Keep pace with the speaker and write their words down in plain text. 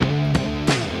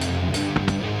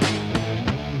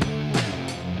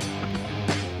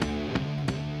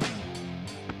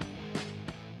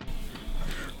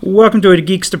Welcome to a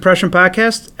Geeks Depression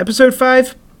Podcast, Episode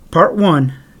 5, Part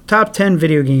 1, Top 10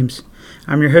 Video Games.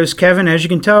 I'm your host, Kevin. As you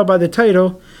can tell by the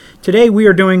title, today we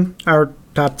are doing our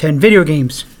Top 10 Video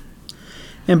Games.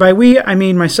 And by we, I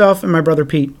mean myself and my brother,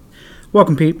 Pete.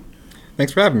 Welcome, Pete.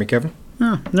 Thanks for having me, Kevin.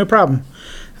 Oh, no problem.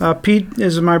 Pete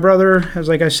is my brother, as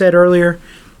like I said earlier.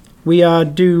 We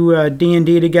do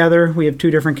D&D together. We have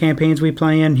two different campaigns we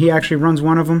play in. He actually runs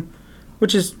one of them,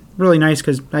 which is really nice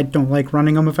because I don't like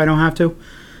running them if I don't have to.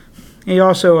 He's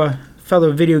also a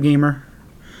fellow video gamer,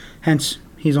 hence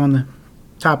he's on the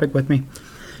topic with me.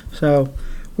 So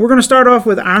we're going to start off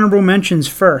with honorable mentions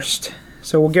first.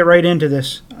 So we'll get right into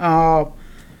this.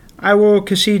 I will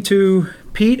concede to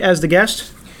Pete as the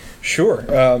guest. Sure.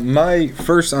 My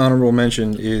first honorable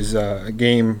mention is a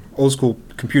game, old school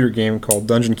computer game called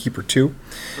Dungeon Keeper 2.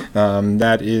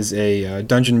 That is a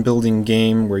dungeon building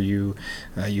game where you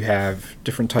have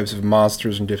different types of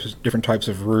monsters and different types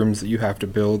of rooms that you have to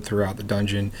build throughout the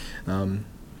dungeon.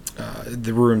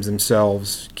 The rooms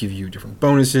themselves give you different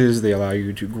bonuses. They allow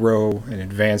you to grow and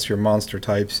advance your monster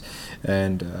types.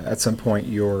 And at some point,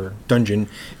 your dungeon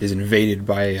is invaded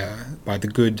by the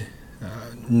good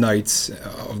knights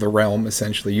of the realm.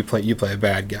 Essentially, you play a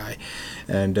bad guy,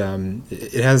 and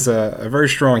it has a very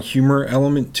strong humor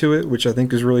element to it, which I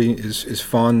think is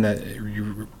fun, that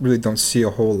you really don't see a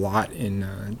whole lot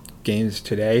in games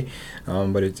today,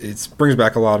 but it brings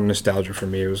back a lot of nostalgia for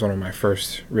me. It was one of my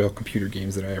first real computer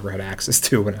games that I ever had access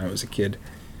to when I was a kid.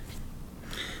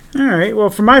 All right, well,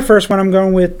 for my first one, I'm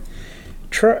going with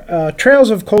Trails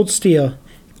of Cold Steel.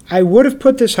 I would have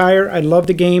put this higher. I loved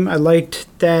the game. I liked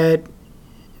that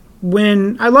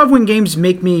I love when games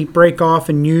make me break off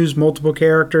and use multiple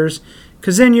characters,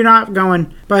 because then you're not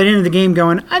going, by the end of the game,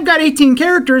 going, I've got 18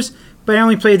 characters, but I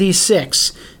only play these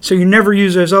 6. So you never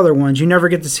use those other ones. You never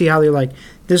get to see how they like.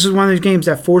 This is one of those games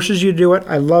that forces you to do it.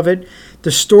 I love it.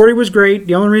 The story was great.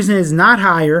 The only reason it's not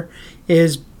higher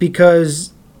is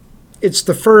because it's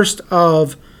the first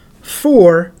of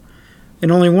 4,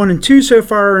 and only 1 and 2 so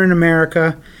far are in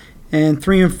America, and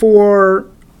 3 and 4...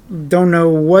 don't know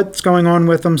what's going on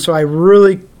with them, so I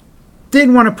really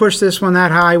didn't want to push this one that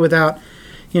high without,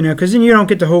 because then you don't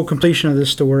get the whole completion of the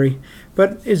story.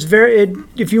 But it's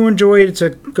if you enjoy it, it's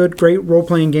a great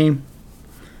role-playing game.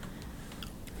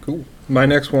 Cool. My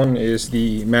next one is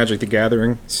the Magic the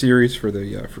Gathering series for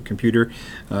computer.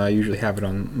 I usually have it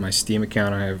on my Steam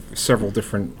account. I have several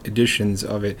different editions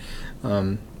of it.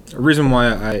 The reason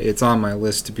why it's on my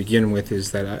list to begin with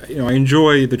is that I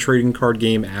enjoy the trading card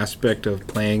game aspect of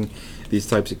playing these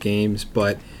types of games,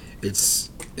 but it's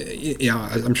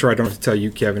I'm sure I don't have to tell you,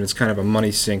 Kevin, it's kind of a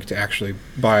money sink to actually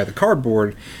buy the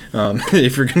cardboard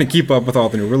if you're going to keep up with all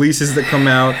the new releases that come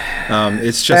out.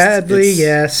 It's just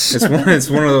yes. It's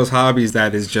one of those hobbies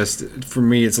that is just, for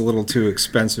me, it's a little too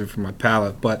expensive for my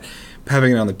palate, but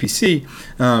having it on the PC,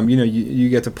 you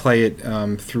get to play it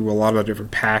through a lot of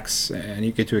different packs, and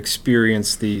you get to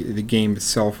experience the game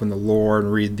itself and the lore,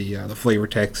 and read the flavor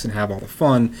text and have all the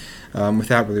fun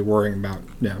without really worrying about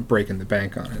breaking the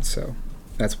bank on it. So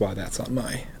that's why that's on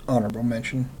my honorable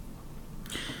mention.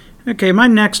 Okay, my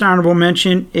next honorable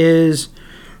mention is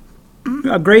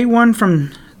a great one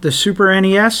from the Super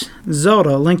NES,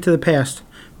 Zelda: Link to the Past.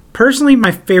 Personally,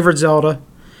 my favorite Zelda.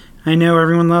 I know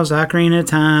everyone loves Ocarina of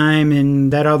Time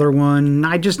and that other one.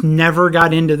 I just never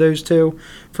got into those two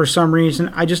for some reason.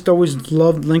 I just always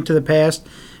loved Link to the Past.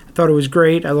 I thought it was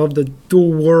great. I loved the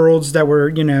dual worlds that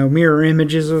were, mirror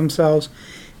images of themselves.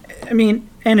 I mean,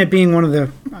 and it being one of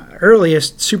the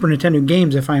earliest Super Nintendo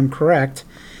games, if I'm correct.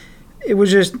 It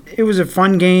was a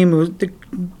fun game.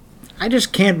 I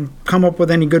just can't come up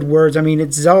with any good words. I mean,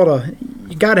 it's Zelda.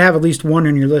 You got to have at least one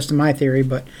on your list, in my theory,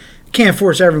 but can't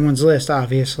force everyone's list,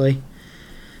 obviously.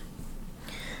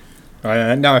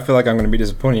 Now I feel like I'm going to be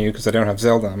disappointing you because I don't have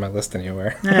Zelda on my list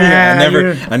anywhere.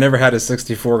 I never had a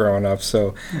 64 growing up,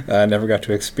 so I never got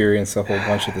to experience a whole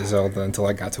bunch of the Zelda until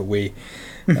I got to Wii.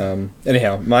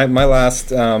 Anyhow, my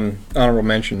last honorable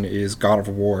mention is God of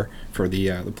War for the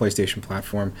PlayStation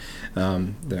platform,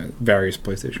 the various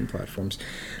PlayStation platforms.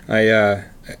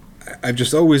 I've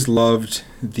just always loved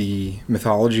the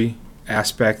mythology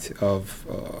aspect of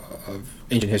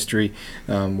ancient history,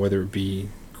 whether it be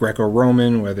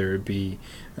Greco-Roman, whether it be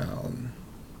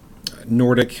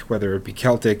Nordic, whether it be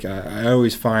Celtic. I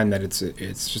always find that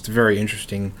it's just a very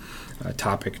interesting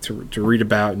topic to read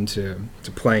about and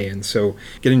to play in. So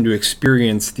getting to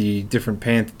experience the different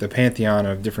the pantheon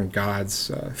of different gods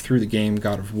through the game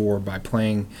God of War by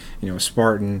playing a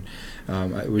Spartan,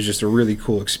 it was just a really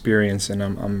cool experience, and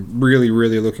I'm really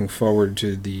looking forward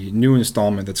to the new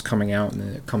installment that's coming out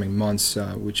in the coming months,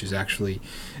 which is actually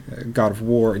God of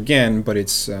War again, but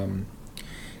it's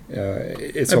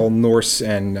it's all Norse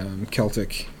and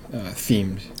Celtic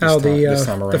themed this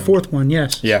time around. The fourth one,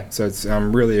 yes. Yeah, so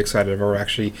I'm really excited.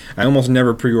 I almost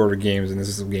never pre-order games, and this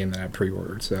is a game that I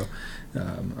pre-ordered. So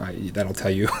that'll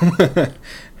tell you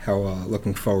how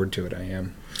looking forward to it I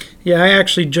am. Yeah, I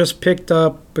actually just picked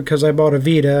up, because I bought a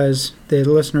Vita, as the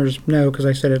listeners know, because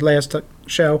I said it last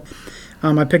show.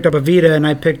 I picked up a Vita, and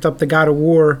I picked up the God of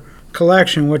War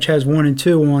collection, which has 1 and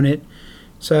 2 on it.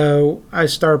 So I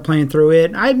started playing through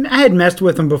it. I had messed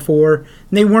with them before,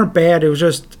 and they weren't bad. It was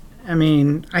just, I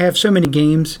have so many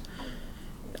games.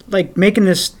 Like, making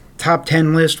this top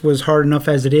 10 list was hard enough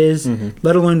as it is,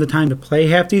 let alone the time to play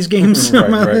half these games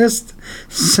on my list.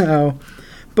 So,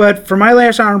 but for my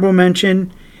last honorable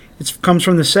mention, it comes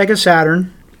from the Sega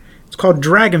Saturn. It's called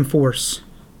Dragon Force.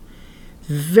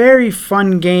 Very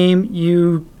fun game.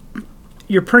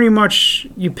 You're pretty much,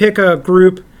 you pick a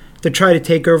group to try to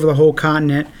take over the whole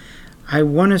continent. I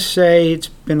want to say, it's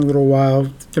been a little while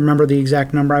to remember the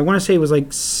exact number. I want to say it was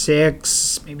like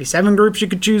 6, maybe 7 groups you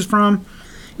could choose from.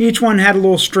 Each one had a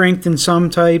little strength in some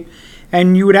type,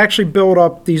 and you would actually build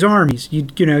up these armies.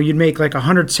 You'd make like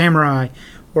 100 samurai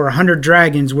or 100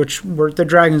 dragons, the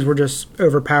dragons were just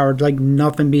overpowered, like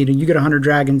nothing beat it. You get 100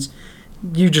 dragons,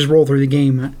 you just roll through the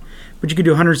game. But you could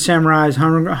do 100 samurais,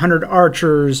 100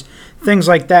 archers, things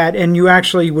like that, and you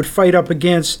actually would fight up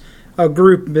against a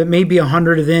group that maybe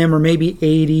 100 of them or maybe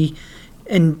 80,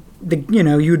 and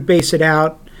you would base it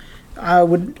out. I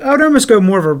would almost go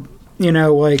more of a,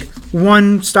 like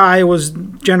one style was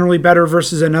generally better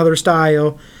versus another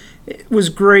style. It was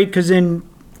great because then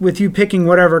with you picking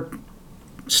whatever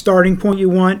starting point you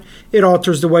want, it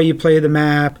alters the way you play the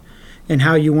map and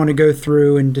how you want to go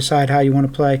through and decide how you want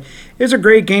to play. It's a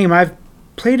great game. I've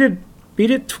played it, beat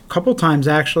it a couple times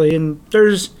actually, and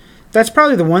that's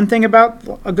probably the one thing about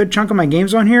a good chunk of my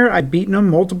games on here. I've beaten them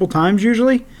multiple times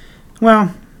usually.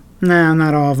 Well,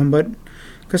 not all of them, but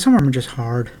because some of them are just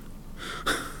hard.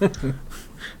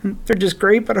 They're just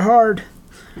great, but hard.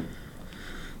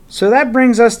 So that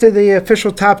brings us to the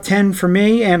official top 10 for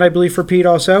me, and I believe for Pete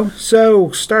also.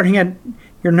 So starting at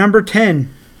your number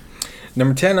 10.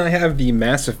 Number 10, I have the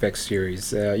Mass Effect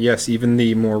series. Yes, even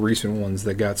the more recent ones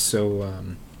that got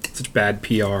such bad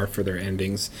PR for their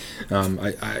endings.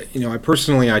 I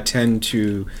personally tend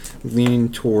to lean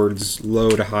towards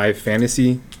low to high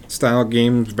fantasy style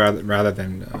games rather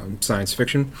than science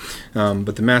fiction.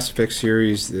 But the Mass Effect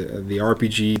series, the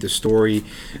RPG, the story,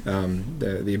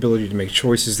 the ability to make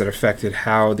choices that affected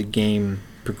how the game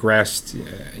progressed.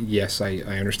 Yes, I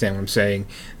understand what I'm saying.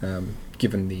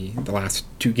 Given the last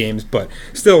 2 games, but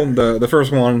still the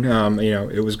first one,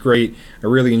 it was great. I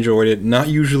really enjoyed it. Not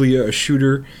usually a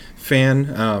shooter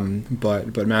fan,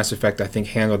 but Mass Effect I think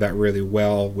handled that really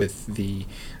well with the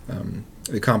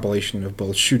compilation of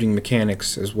both shooting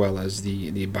mechanics as well as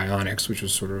the bionics, which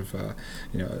was sort of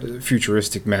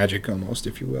futuristic magic almost,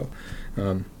 if you will.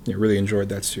 I really enjoyed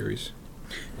that series.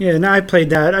 Yeah, no, I played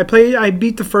that. I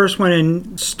beat the first one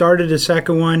and started the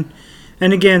second one.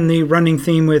 And again, the running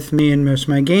theme with me and most of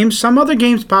my games, some other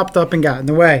games popped up and got in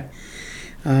the way.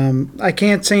 I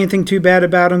can't say anything too bad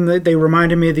about them. They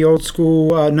reminded me of the old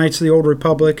school Knights of the Old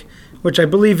Republic, which I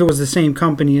believe it was the same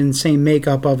company and the same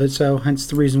makeup of it, so hence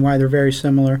the reason why they're very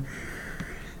similar.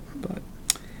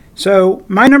 So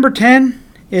my number 10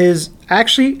 is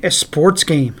actually a sports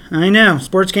game. I know,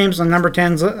 sports games on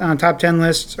top 10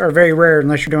 lists are very rare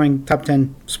unless you're doing top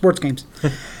 10 sports games.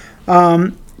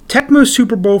 Tecmo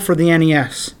Super Bowl for the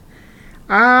NES.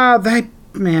 I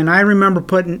remember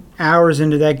putting hours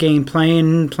into that game,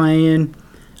 playing.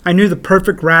 I knew the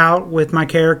perfect route with my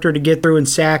character to get through and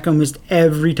sack almost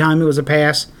every time it was a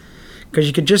pass, because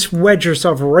you could just wedge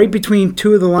yourself right between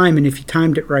 2 of the linemen if you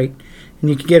timed it right, and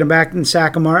you could get them back and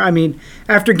sack them.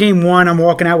 After game 1, I'm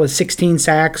walking out with 16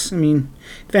 sacks.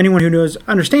 If anyone who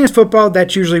understands football,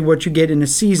 that's usually what you get in a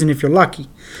season if you're lucky.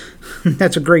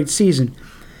 That's a great season.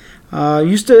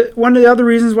 One of the other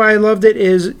reasons why I loved it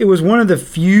is it was one of the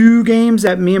few games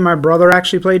that me and my brother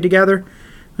actually played together.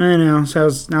 I know,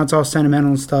 now it's all sentimental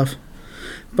and stuff.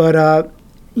 But,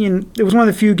 it was one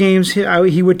of the few games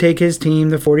he would take his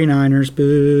team, the 49ers,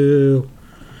 boo.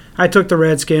 I took the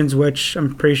Redskins, which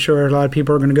I'm pretty sure a lot of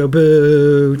people are going to go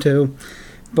boo to.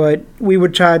 But we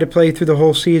would try to play through the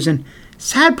whole season.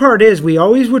 Sad part is we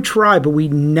always would try, but we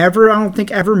never, I don't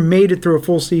think, ever made it through a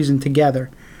full season together.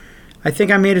 I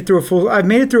think I've made it through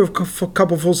a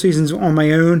couple full seasons on my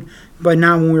own, but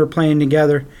not when we were playing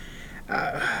together.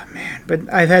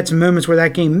 But I've had some moments where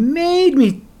that game made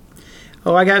me.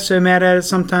 Oh, I got so mad at it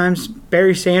sometimes.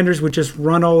 Barry Sanders would just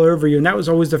run all over you, and that was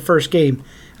always the first game.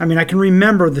 I mean, I can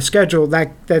remember the schedule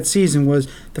that season was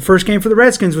the first game for the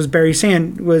Redskins was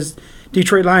was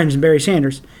Detroit Lions and Barry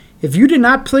Sanders. If you did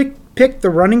not pick the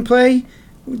running play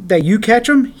that you catch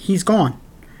him, he's gone.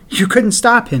 You couldn't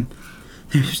stop him.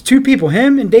 There's two people,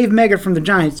 him and Dave Meggett from the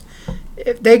Giants.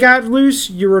 If they got loose,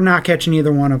 you were not catching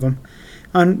either one of them.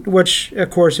 Which, of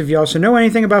course, if you also know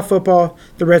anything about football,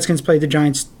 the Redskins played the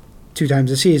Giants 2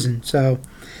 times a season. So,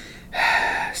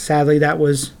 sadly, that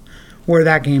was where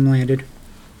that game landed.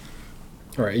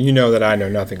 All right, you know that I know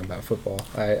nothing about football.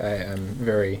 I am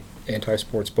very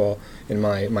anti-sports ball in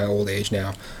my old age now.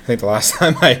 I think the last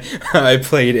time I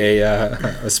played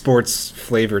a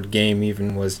sports-flavored game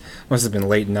even must have been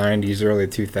late 90s, early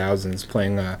 2000s,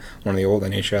 playing one of the old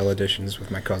NHL editions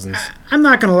with my cousins. I'm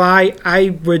not going to lie. I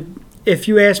would, if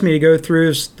you asked me to go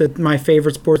through my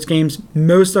favorite sports games,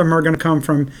 most of them are going to come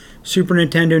from Super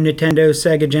Nintendo,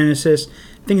 Sega Genesis.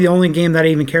 I think the only game that I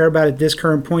even care about at this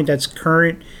current point that's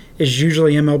current is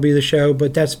usually MLB The Show,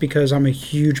 but that's because I'm a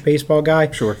huge baseball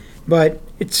guy. Sure. But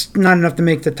it's not enough to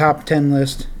make the top 10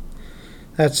 list.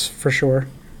 That's for sure.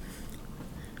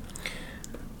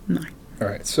 9. All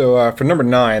right, so for number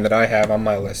 9 that I have on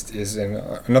my list is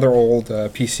another old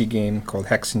PC game called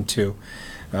Hexen 2.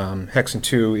 Hexen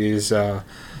 2 is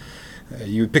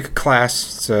you pick a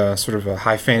class. It's sort of a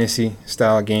high fantasy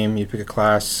style game. You pick a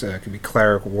class. It could be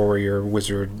cleric, warrior,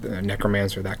 wizard,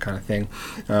 necromancer, that kind of thing.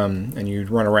 And you'd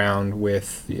run around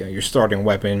with your starting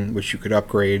weapon, which you could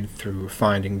upgrade through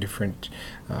finding different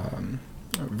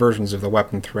versions of the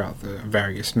weapon throughout the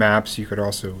various maps. You could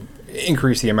also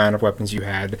increase the amount of weapons you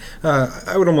had.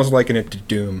 I would almost liken it to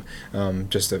Doom,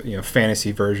 just a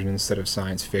fantasy version instead of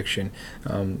science fiction.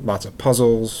 Lots of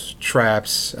puzzles,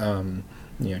 traps.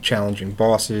 Challenging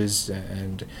bosses,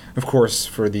 and of course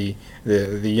for the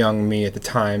young me at the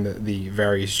time, the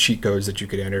various cheat codes that you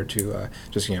could enter to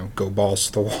just go balls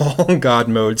to the wall, God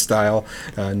mode style,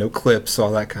 no clips,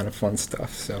 all that kind of fun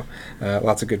stuff. So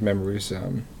lots of good memories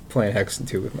playing Hexen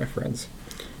 2 with my friends.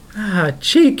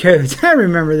 Cheat codes. I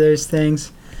remember those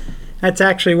things. That's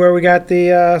actually where we got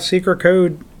the secret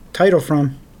code title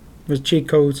from, was cheat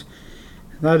codes.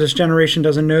 A lot of this generation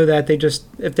doesn't know that.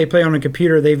 If they play on a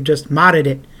computer, they've just modded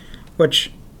it,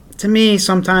 which to me,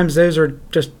 sometimes those are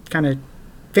just kind of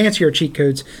fancier cheat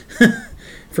codes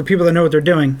for people that know what they're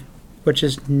doing, which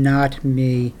is not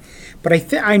me.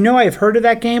 But I know I've heard of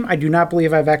that game. I do not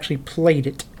believe I've actually played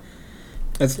it.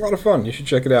 It's a lot of fun. You should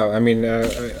check it out. I mean,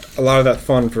 a lot of that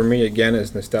fun for me, again,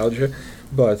 is nostalgia,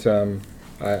 but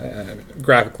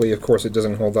graphically, of course, it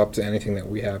doesn't hold up to anything that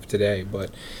we have today,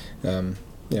 but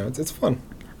it's fun.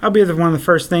 I'll be one of the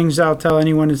first things I'll tell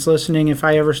anyone that's listening if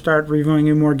I ever start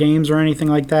reviewing more games or anything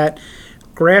like that.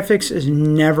 Graphics is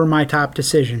never my top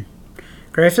decision.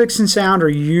 Graphics and sound are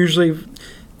usually,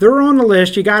 they're on the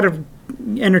list. You got to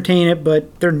entertain it,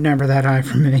 but they're never that high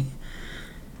for me.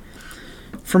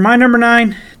 For my number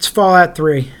 9, it's Fallout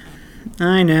 3.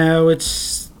 I know,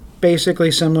 it's basically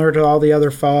similar to all the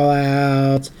other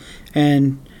Fallouts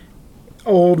and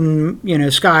old,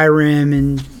 Skyrim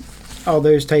and all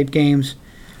those type games.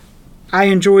 I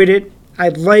enjoyed it.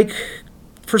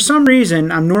 For some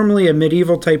reason, I'm normally a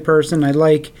medieval type person. I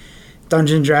like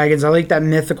Dungeons & Dragons. I like that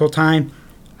mythical time.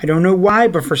 I don't know why,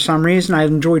 but for some reason, I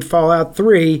enjoyed Fallout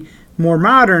 3, more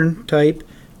modern type,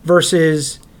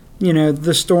 versus, the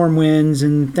Stormwinds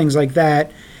and things like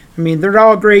that. I mean, they're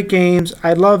all great games.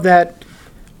 I love that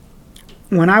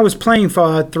when I was playing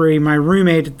Fallout 3, my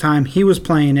roommate at the time, he was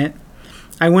playing it.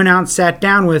 I went out and sat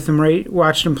down with him, right,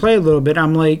 watched him play a little bit.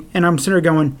 I'm sitting there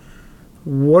going,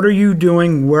 what are you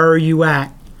doing? Where are you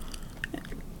at?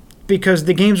 Because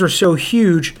the games are so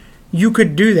huge, you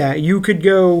could do that. You could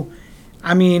go,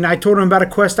 I told him about a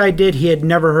quest I did he had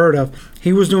never heard of.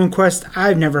 He was doing quests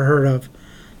I've never heard of.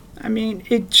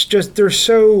 It's just, they're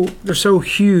so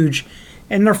huge.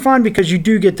 And they're fun because you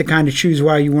do get to kind of choose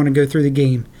why you want to go through the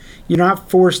game. You're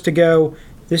not forced to go,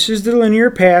 this is the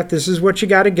linear path, this is what you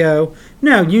got to go.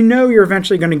 No, you're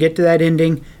eventually going to get to that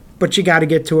ending, but you got to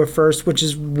get to it first, which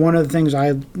is one of the things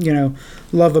I,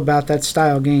 love about that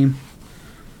style game.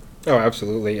 Oh,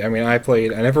 absolutely. I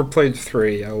never played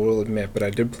 3, I will admit, but I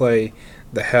did play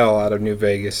the hell out of New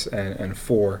Vegas and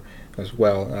 4 as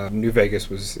well. New Vegas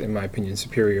was, in my opinion,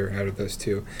 superior out of those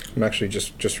two. I'm actually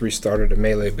just restarted a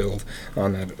Melee build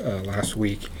on that last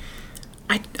week.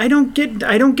 I don't get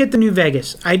the New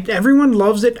Vegas. Everyone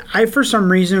loves it. For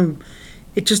some reason,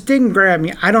 it just didn't grab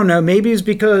me. I don't know. Maybe it's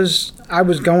because I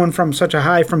was going from such a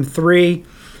high from 3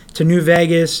 to New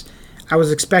Vegas. I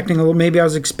was expecting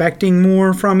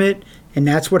more from it, and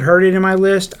that's what hurt it in my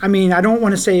list. I don't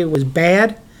want to say it was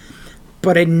bad,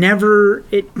 but it never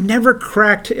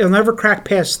cracked. It'll never crack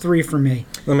past 3 for me.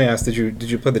 Let me ask: Did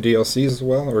you play the DLCs as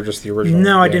well, or just the original?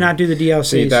 No, I game? did not do the DLCs.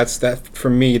 See, that for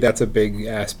me. That's a big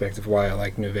aspect of why I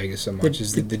like New Vegas so much.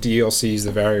 Is the DLCs,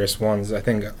 the various ones.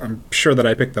 I'm sure that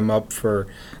I picked them up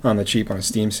on the cheap on a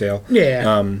Steam sale.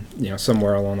 Yeah.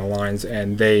 Somewhere along the lines,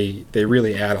 and they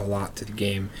really add a lot to the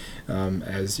game.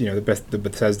 As you know, the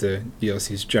Bethesda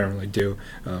DLCs generally do,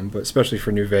 but especially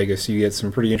for New Vegas, you get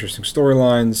some pretty interesting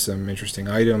storylines, some interesting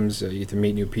items. You get to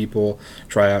meet new people,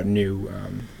 try out new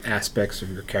aspects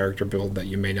of your character build that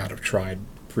you may not have tried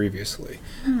previously.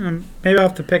 Maybe I'll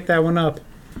have to pick that one up.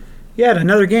 Yet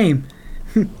another game.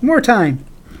 More time.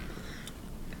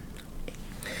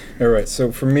 All right,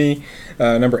 so for me,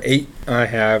 number 8, I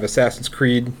have Assassin's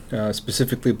Creed,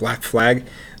 specifically Black Flag.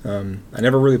 I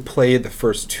never really played the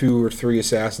first 2 or 3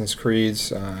 Assassin's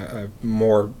Creeds. I've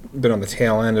more been on the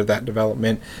tail end of that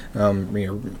development.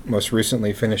 Most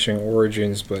recently finishing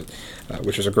Origins,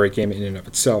 which was a great game in and of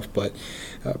itself. But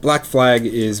Black Flag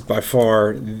is by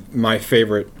far my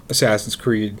favorite Assassin's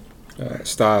Creed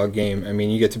style game. I mean,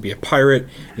 you get to be a pirate,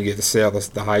 you get to sail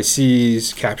the high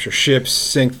seas, capture ships,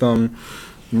 sink them,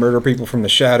 murder people from the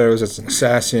shadows as an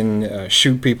assassin,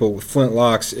 shoot people with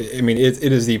flintlocks. I mean, it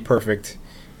is the perfect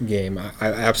game. I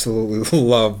absolutely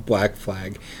love Black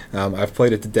Flag. I've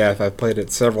played it to death. I've played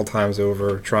it several times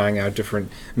over, trying out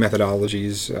different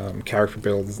methodologies, character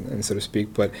builds, and so to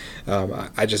speak. But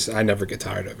I never get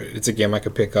tired of it. It's a game I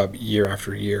could pick up year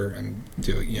after year and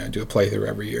do a playthrough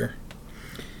every year.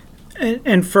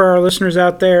 And for our listeners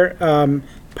out there,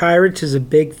 pirates is a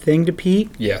big thing to Pete.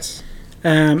 Yes.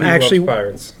 Actually, loves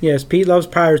pirates. Yes, Pete loves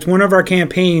pirates. One of our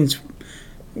campaigns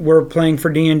we're playing for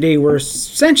D&D, we're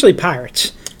essentially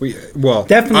pirates.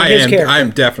 Definitely his character. I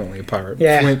am definitely a pirate.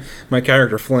 Yeah. Flint, my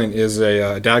character Flint is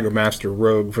a Dagger Master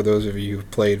rogue. For those of you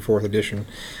who've played 4th edition,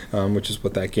 which is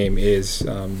what that game is,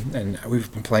 and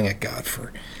we've been playing it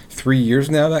for 3 years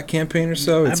now. That campaign or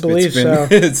so. I believe so.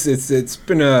 It's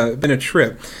been a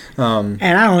trip. And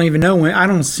I don't even know when. I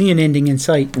don't see an ending in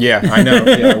sight. Yeah, I know.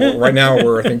 Yeah, right now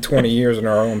we're I think 20 years in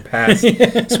our own past,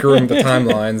 screwing the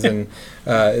timelines, and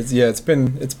it's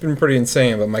been pretty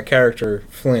insane. But my character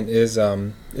Flint is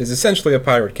essentially a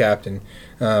pirate captain,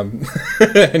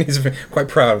 and he's quite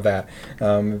proud of that.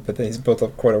 But he's built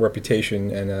up quite a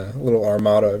reputation and a little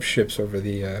armada of ships over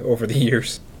the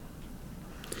years.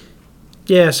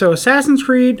 Yeah, so Assassin's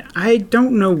Creed, I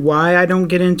don't know why I don't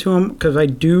get into them, because I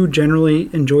do generally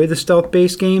enjoy the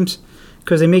stealth-based games,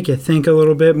 because they make you think a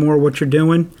little bit more what you're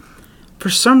doing. For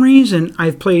some reason,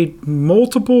 I've played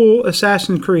multiple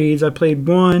Assassin's Creeds. I played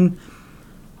one.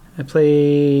 I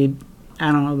played,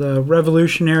 the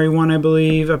Revolutionary one, I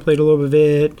believe. I played a little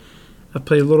bit of it. I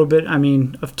played a little bit,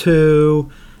 of 2.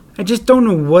 I just don't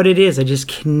know what it is. I just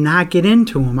cannot get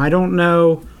into them. I don't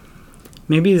know.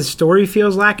 Maybe the story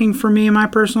feels lacking for me, in my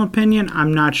personal opinion.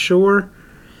 I'm not sure.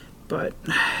 But,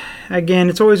 again,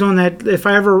 it's always on that. If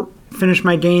I ever finish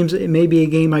my games, it may be a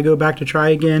game I go back to try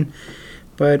again.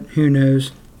 But who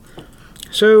knows.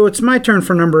 So it's my turn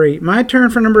for number 8. My turn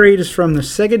for number 8 is from the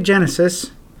Sega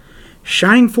Genesis,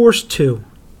 Shining Force 2.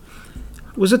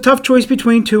 It was a tough choice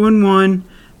between 2 and 1,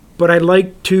 but I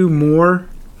liked 2 more.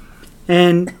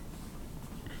 And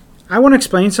I want to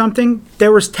explain something.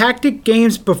 There was tactic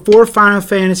games before Final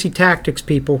Fantasy Tactics,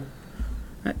 people.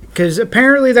 Because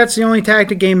apparently that's the only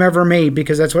tactic game ever made,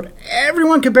 because that's what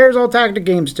everyone compares all tactic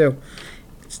games to.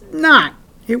 It's not.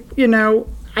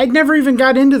 I never even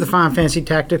got into the Final Fantasy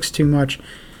Tactics too much.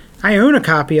 I own a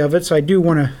copy of it, so I do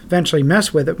want to eventually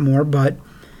mess with it more, but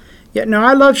yeah, no,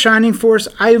 I love Shining Force.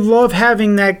 I love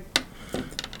having that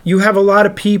you have a lot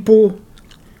of people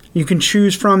you can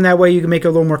choose from. That way you can make it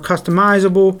a little more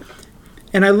customizable.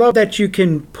 And I love that you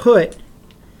can put,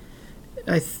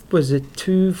 was it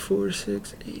 2, 4,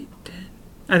 6, 8, 10?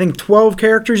 I think 12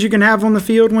 characters you can have on the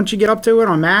field once you get up to it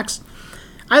on max.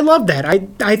 I love that.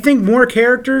 I think more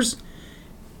characters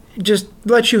just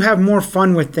lets you have more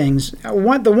fun with things.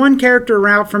 The one character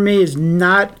route for me is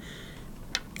not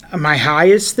my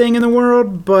highest thing in the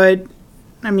world, but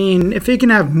if it can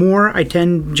have more, I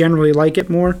tend generally like it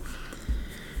more.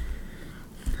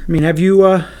 Have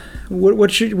you what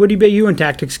do you bet you in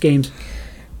tactics games?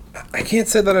 I can't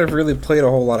say that I've really played a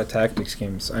whole lot of tactics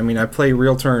games. I play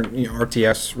real-time,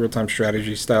 RTS, real-time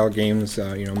strategy style games.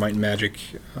 Might and Magic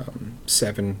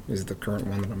 7 is the current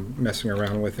one that I'm messing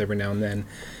around with every now and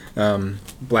then.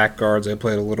 Blackguards I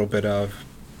played a little bit of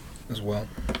as well.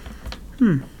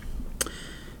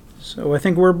 So I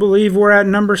think we're at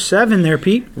number 7 there,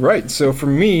 Pete. Right. So for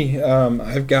me,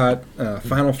 I've got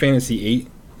Final Fantasy VIII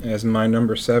as my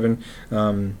number 7.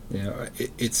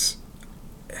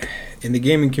 in the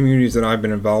gaming communities that I've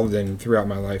been involved in throughout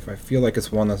my life, I feel like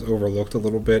it's one that's overlooked a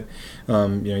little bit.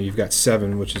 You've got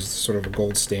 7, which is sort of a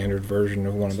gold standard version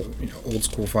of one of the old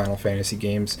school Final Fantasy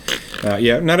games.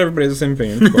 Not everybody has the same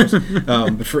opinion, of course.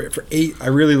 But for 8, I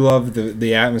really loved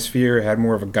the atmosphere. It had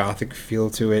more of a gothic feel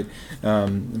to it.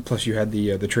 Plus, you had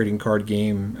the trading card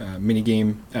game, mini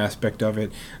game aspect of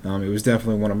it. It was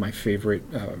definitely one of my favorite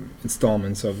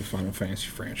installments of the Final Fantasy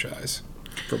franchise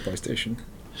for PlayStation.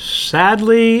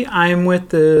 Sadly, I'm with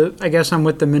the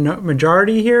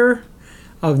majority here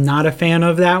of not a fan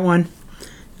of that one.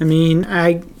 I mean,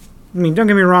 don't get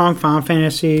me wrong, Final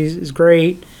Fantasy is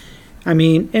great. And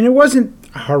it wasn't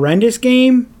a horrendous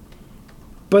game,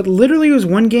 but literally it was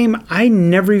one game I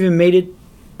never even made it.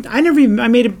 I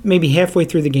made it maybe halfway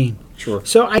through the game. Sure.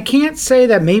 So I can't say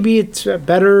that maybe it's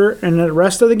better than the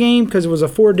rest of the game because it was a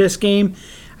 4-disc game.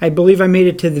 I believe I made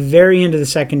it to the very end of the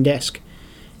second disc.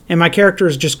 And my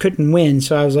characters just couldn't win,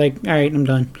 so I was like, all right, I'm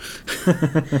done.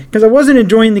 Because I wasn't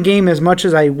enjoying the game as much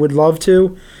as I would love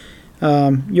to.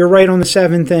 You're right on the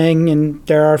 7 thing, and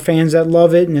there are fans that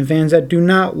love it and fans that do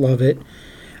not love it.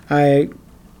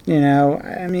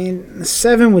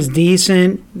 7 was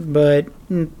decent, but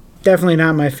definitely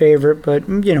not my favorite. But,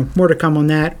 more to come on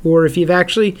that. Or if you've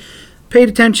actually paid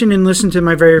attention and listened to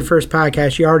my very first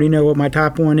podcast, you already know what my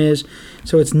top 1 is,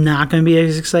 so it's not going to be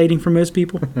as exciting for most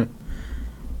people.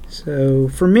 So,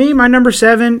 for me, my number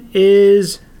 7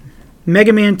 is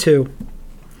Mega Man 2.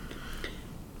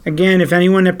 Again, if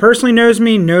anyone that personally knows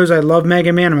me knows I love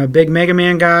Mega Man. I'm a big Mega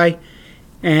Man guy.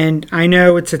 And I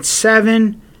know it's at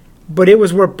 7, but it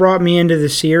was what brought me into the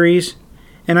series.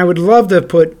 And I would love to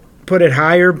put it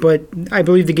higher, but I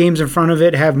believe the games in front of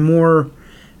it have more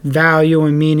value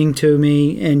and meaning to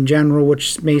me in general,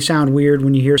 which may sound weird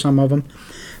when you hear some of them.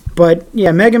 But,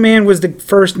 yeah, Mega Man was the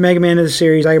first Mega Man of the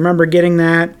series. I remember getting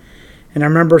that. And I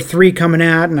remember 3 coming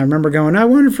out, and I remember going, I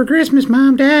want it for Christmas,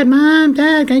 Mom, Dad,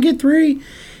 can I get 3?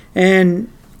 And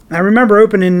I remember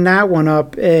opening that one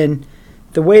up, and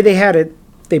the way they had it,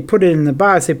 they put it in the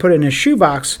box, they put it in a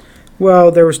shoebox.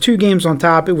 Well, there was 2 games on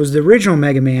top. It was the original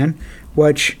Mega Man,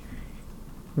 which,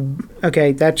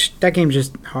 okay, that game's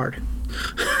just hard.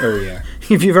 Oh, yeah.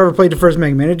 If you've ever played the first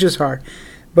Mega Man, it's just hard.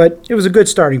 But it was a good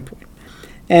starting point.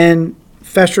 And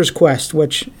Festra's Quest,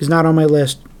 which is not on my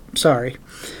list, sorry.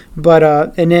 But,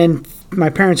 and then my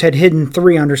parents had hidden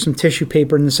 3 under some tissue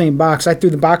paper in the same box. I threw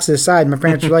the box to the side, and my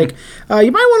parents were like, you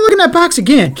might want to look in that box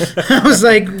again. I was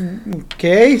like,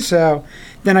 okay. So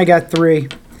then I got 3.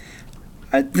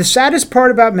 The saddest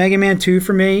part about Mega Man 2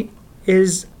 for me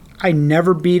is I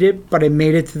never beat it, but I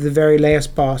made it to the very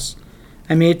last boss.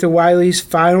 I made it to Wily's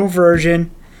final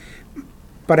version,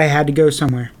 but I had to go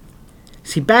somewhere.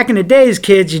 See, back in the days,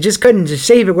 kids, you just couldn't just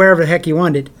save it wherever the heck you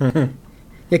wanted.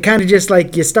 You kind of just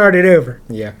you started over.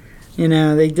 Yeah.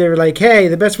 They were like, hey,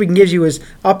 the best we can give you is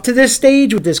up to this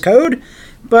stage with this code.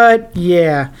 But,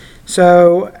 yeah.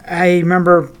 So I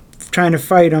remember trying to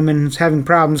fight him and having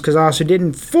problems because I also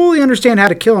didn't fully understand how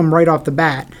to kill him right off the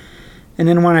bat. And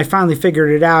then when I finally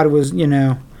figured it out, it was,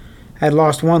 I had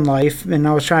lost 1 life. And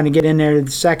I was trying to get in there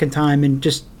the second time and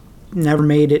just never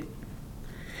made it.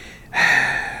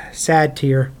 Sad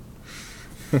tear.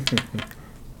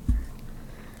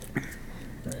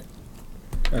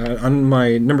 On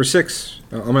my number 6,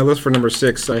 on my list for number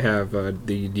 6, I have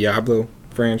the Diablo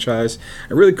franchise.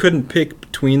 I really couldn't pick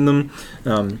between them.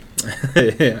 That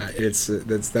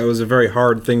was a very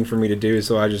hard thing for me to do,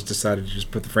 so I just decided to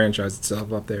just put the franchise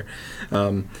itself up there.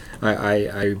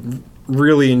 I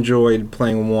really enjoyed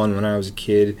playing 1 when I was a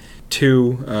kid.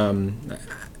 2,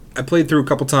 I played through a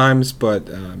couple times, but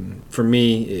for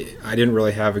me, I didn't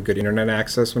really have a good internet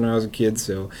access when I was a kid,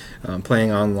 so playing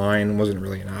online wasn't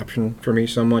really an option for me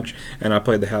so much. And I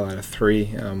played the hell out of 3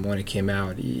 when it came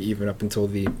out, even up until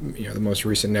the most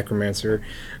recent Necromancer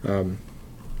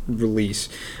release.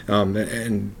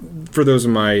 And for those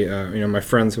of my my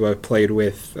friends who I've played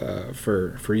with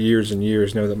for years and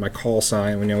years know that my call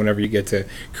sign whenever you get to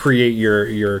create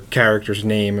your character's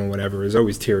name and whatever is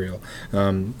always Tyrael.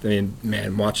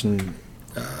 Man, watching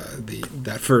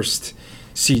that first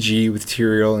CG with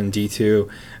Tyrael and D2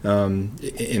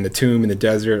 in the tomb in the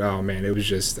desert. Oh man, it was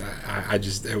just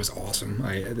it was awesome.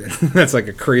 That's like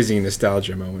a crazy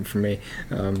nostalgia moment for me.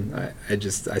 I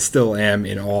still am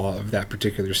in awe of that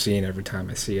particular scene every time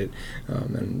I see it.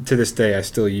 And to this day, I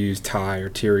still use Ty or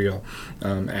Tyrael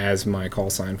as my call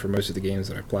sign for most of the games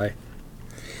that I play.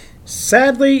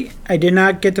 Sadly, I did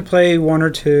not get to play 1 or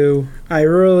 2.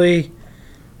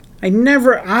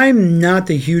 I'm not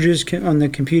the hugest on the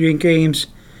computing games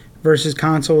versus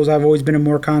consoles. I've always been a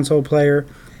more console player.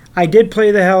 I did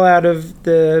play the hell out of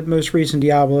the most recent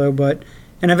Diablo, but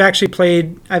and I've actually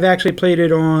played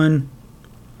it on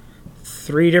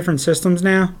 3 different systems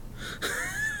now.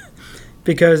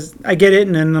 Because I get it,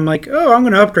 and then I'm like, oh, I'm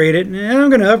going to upgrade it, and I'm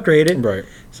going to upgrade it. Right.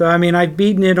 So, I mean, went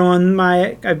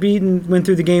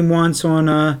through the game once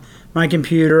on my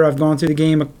computer. I've gone through the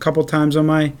game a couple times on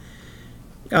my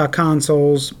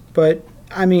consoles. But,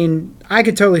 I mean, I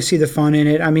could totally see the fun in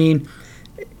it. I mean,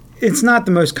 it's not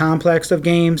the most complex of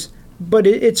games, but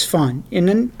it's fun. And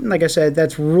then, like I said,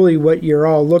 that's really what you're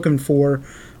all looking for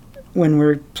when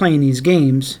we're playing these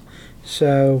games.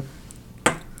 So,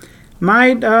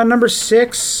 my number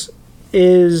 6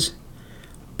 is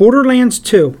Borderlands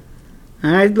 2.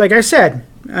 Like I said,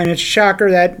 and it's a shocker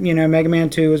that, Mega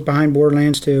Man 2 is behind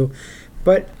Borderlands 2.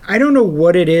 But I don't know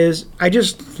what it is. I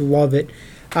just love it.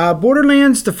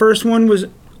 Borderlands, the first one, was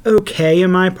okay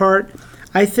in my part.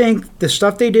 I think the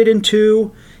stuff they did in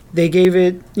 2, they gave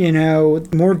it,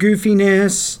 more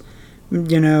goofiness.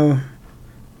 The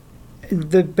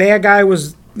bad guy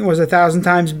was 1,000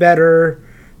 times better.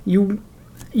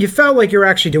 You felt like you're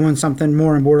actually doing something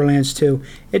more in Borderlands 2.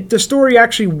 The story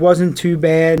actually wasn't too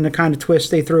bad, and the kind of twist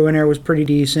they threw in there was pretty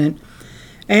decent.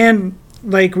 And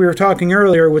like we were talking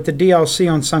earlier with the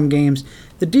DLC on some games,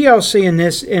 the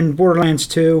DLC in Borderlands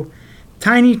 2,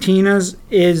 Tiny Tina's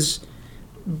is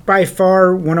by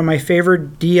far one of my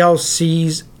favorite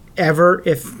DLCs ever.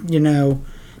 It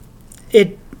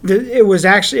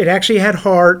actually had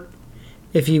heart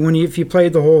if you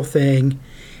played the whole thing.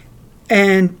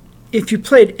 And if you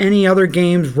played any other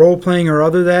games, role-playing or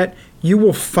other that, you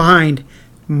will find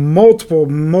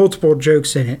multiple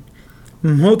jokes in it.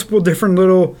 Multiple different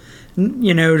little,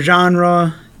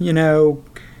 genre,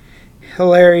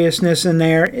 hilariousness in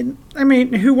there. I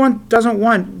mean, who doesn't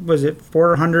want, was it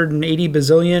 480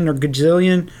 bazillion or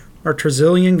gajillion or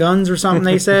trizillion guns or something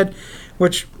they said?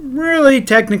 Which really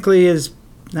technically is,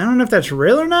 I don't know if that's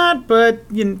real or not, but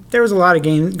there was a lot of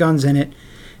guns in it.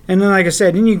 And then, like I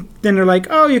said, then they're like,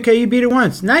 oh, okay, you beat it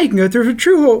once. Now you can go through for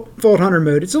true Vault Hunter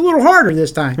mode. It's a little harder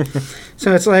this time.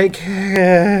 So it's like,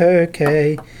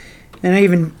 okay. And I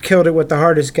even killed it with the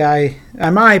hardest guy,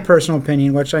 in my personal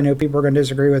opinion, which I know people are going to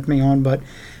disagree with me on, but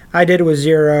I did it with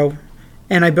 0,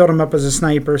 and I built him up as a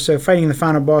sniper, so fighting the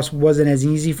final boss wasn't as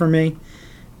easy for me.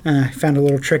 I found a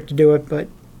little trick to do it, but,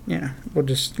 we'll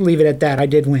just leave it at that. I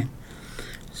did win.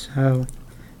 So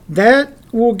that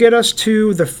will get us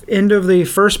to the end of the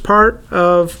first part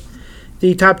of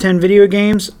the top 10 video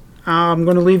games. I'm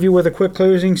going to leave you with a quick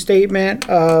closing statement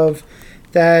of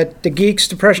that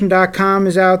thegeeksdepression.com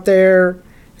is out there,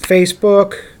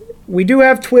 Facebook. We do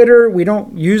have Twitter. We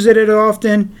don't use it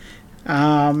often.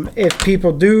 If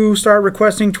people do start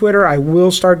requesting Twitter, I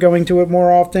will start going to it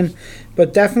more often.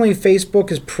 But definitely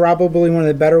Facebook is probably one of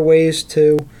the better ways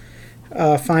to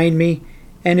find me.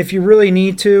 And if you really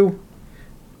need to,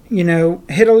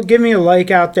 give me a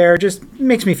like out there. Just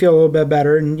makes me feel a little bit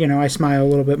better, and I smile a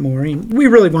little bit more. And we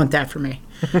really want that for me.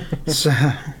 So,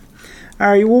 all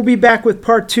right, we'll be back with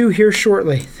part 2 here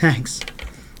shortly. Thanks.